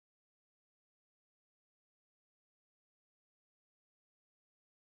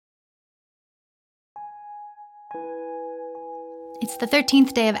It's the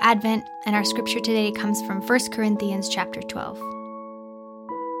 13th day of Advent, and our scripture today comes from 1 Corinthians chapter 12.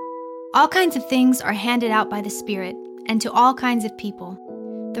 All kinds of things are handed out by the Spirit, and to all kinds of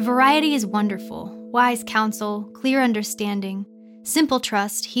people. The variety is wonderful: wise counsel, clear understanding, simple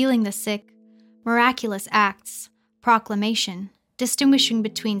trust, healing the sick, miraculous acts, proclamation, distinguishing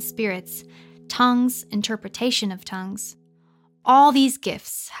between spirits, tongues, interpretation of tongues. All these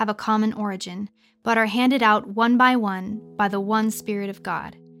gifts have a common origin, but are handed out one by the one Spirit of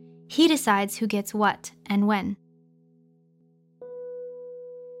God. He decides who gets what and when.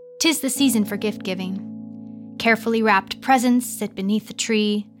 'Tis the season for gift-giving. Carefully wrapped presents sit beneath the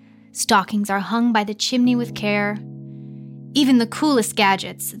tree. Stockings are hung by the chimney with care. Even the coolest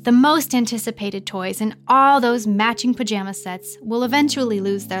gadgets, the most anticipated toys, and all those matching pajama sets will eventually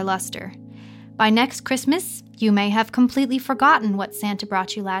lose their luster. By next Christmas, you may have completely forgotten what Santa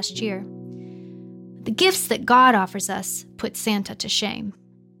brought you last year. The gifts that God offers us put Santa to shame.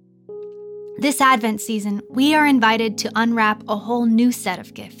 This Advent season, we are invited to unwrap a whole new set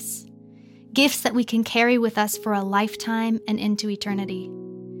of gifts. Gifts that we can carry with us for a lifetime and into eternity.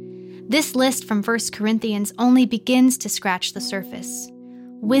 This list from 1 Corinthians only begins to scratch the surface.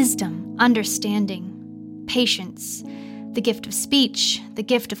 Wisdom, understanding, patience, the gift of speech, the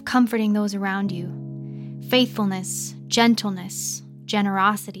gift of comforting those around you, faithfulness, gentleness,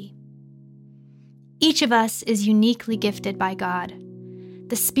 generosity. Each of us is uniquely gifted by God.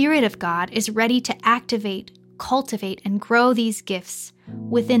 The Spirit of God is ready to activate, cultivate, and grow these gifts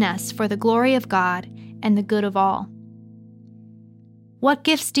within us for the glory of God and the good of all. What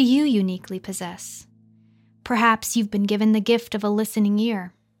gifts do you uniquely possess? Perhaps you've been given the gift of a listening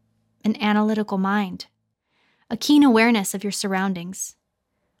ear, an analytical mind, a keen awareness of your surroundings,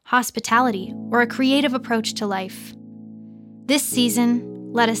 hospitality, or a creative approach to life. This season,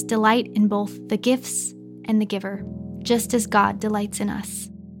 let us delight in both the gifts and the giver, just as God delights in us.